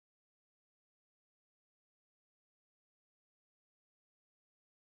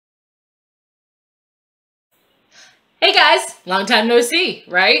Hey guys, long time no see,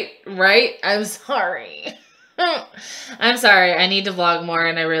 right? I'm sorry. I'm sorry. I need to vlog more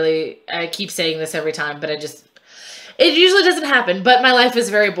and I keep saying this every time, but it usually doesn't happen. But my life is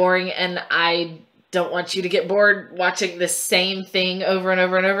very boring and I don't want you to get bored watching the same thing over and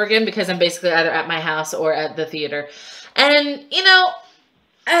over and over again because I'm basically either at my house or at the theater. And, you know,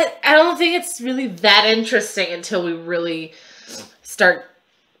 I don't think it's really that interesting until we really start,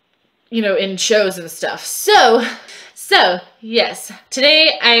 you know, in shows and stuff. So yes,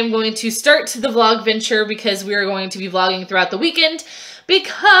 today I am going to start the vlog venture because we are going to be vlogging throughout the weekend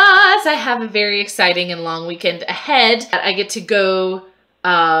because I have a very exciting and long weekend ahead. I get to go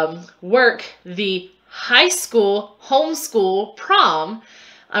work the high school homeschool prom.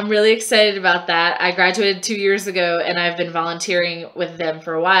 I'm really excited about that. I graduated 2 years ago and I've been volunteering with them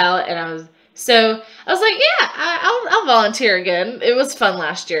for a while, and I was like, yeah, I'll volunteer again. It was fun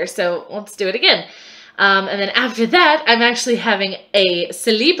last year, so let's do it again. And then after that, I'm actually having a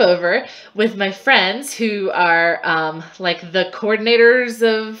sleepover with my friends who are like the coordinators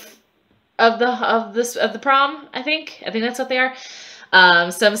of the prom. I think that's what they are.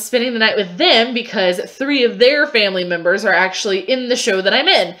 So I'm spending the night with them because 3 of their family members are actually in the show that I'm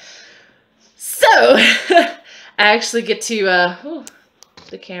in. So I actually get to ooh,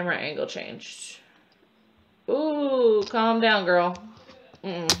 the camera angle changed. Ooh, calm down, girl.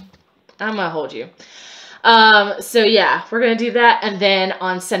 I'm gonna hold you. So yeah, we're gonna do that, and then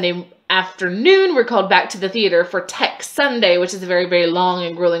on Sunday afternoon we're called back to the theater for Tech Sunday, which is a very, very long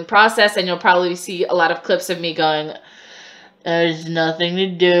and grueling process, and you'll probably see a lot of clips of me going, there's nothing to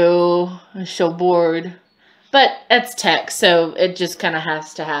do, I'm so bored. But it's tech, so it just kind of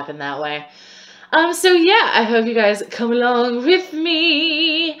has to happen that way. So yeah, I hope you guys come along with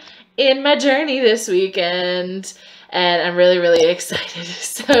me in my journey this weekend, and I'm really, really excited.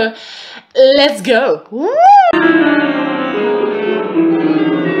 So let's go. Woo!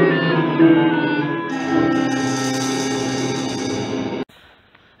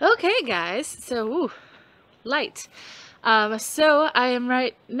 Okay, guys. So, light. So I'm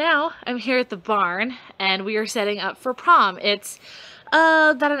I'm here at the barn, and we are setting up for prom. It's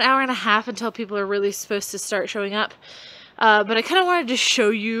about an hour and a half until people are really supposed to start showing up. But I kind of wanted to show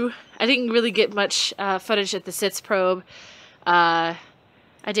you. I didn't really get much footage at the SITS probe. I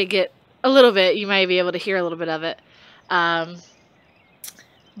did get a little bit. You might be able to hear a little bit of it. But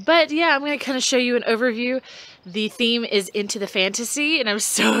yeah, I'm going to kind of show you an overview. The theme is Into the Fantasy, and I'm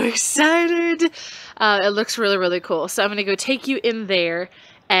so excited. It looks really, really cool. So I'm going to go take you in there,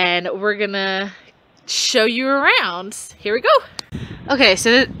 and we're going to show you around. Here we go. Okay,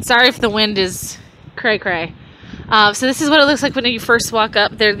 so sorry if the wind is cray-cray. So this is what it looks like when you first walk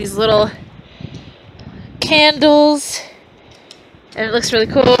up. There are these little candles, and it looks really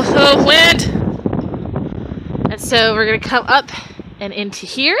cool. Oh, wind! And so we're going to come up and into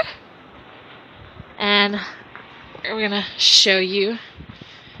here, and we're going to show you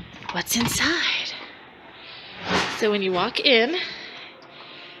what's inside. So when you walk in,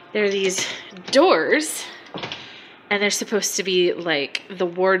 there are these doors, and they're supposed to be like the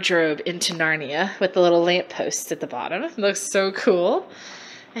wardrobe into Narnia with the little lampposts at the bottom. It looks so cool.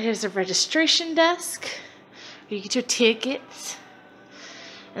 And here's a registration desk where you get your tickets.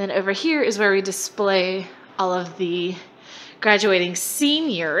 And then over here is where we display all of the graduating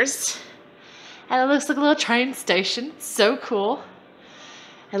seniors. And it looks like a little train station. So cool.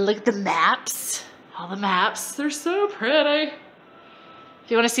 And look at the maps. All the maps. They're so pretty.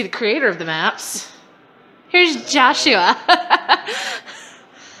 If you want to see the creator of the maps, here's Joshua.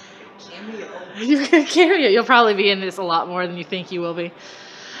 Cameo. You'll probably be in this a lot more than you think you will be.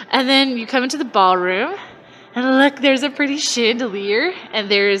 And then you come into the ballroom, and look, there's a pretty chandelier, and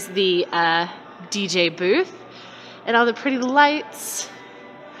there's the DJ booth, and all the pretty lights.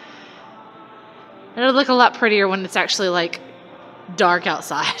 And it'll look a lot prettier when it's actually like dark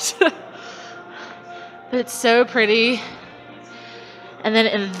outside. But it's so pretty. And then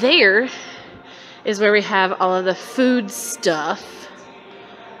in there is where we have all of the food stuff.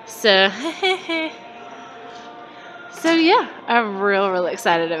 So, so yeah, I'm really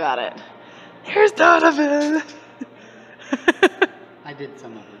excited about it. Here's Donovan. I did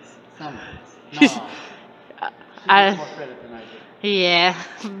some of this. Some of this. No. She gets more credit than I did. Yeah,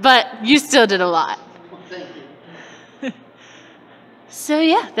 but you still did a lot. Well, thank you. So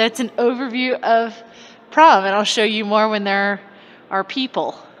yeah, that's an overview of prom, and I'll show you more when there are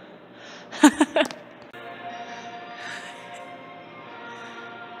people.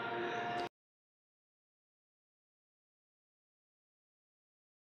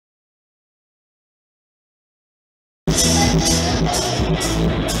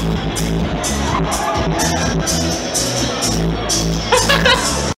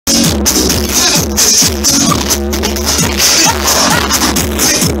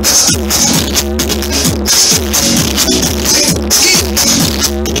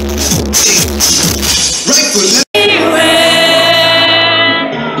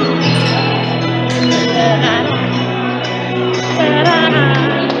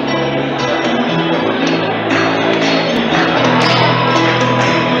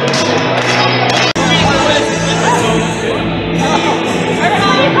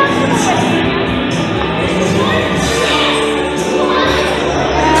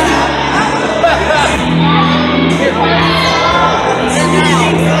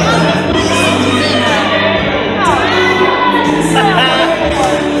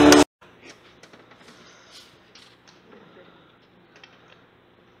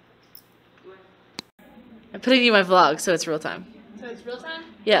 I'm putting you in my vlog, so it's real time. So it's real time?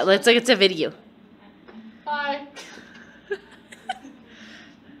 Yeah, it's like it's a video. Bye. Whose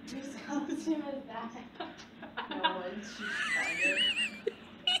costume is that? No one should find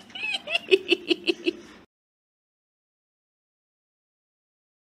it.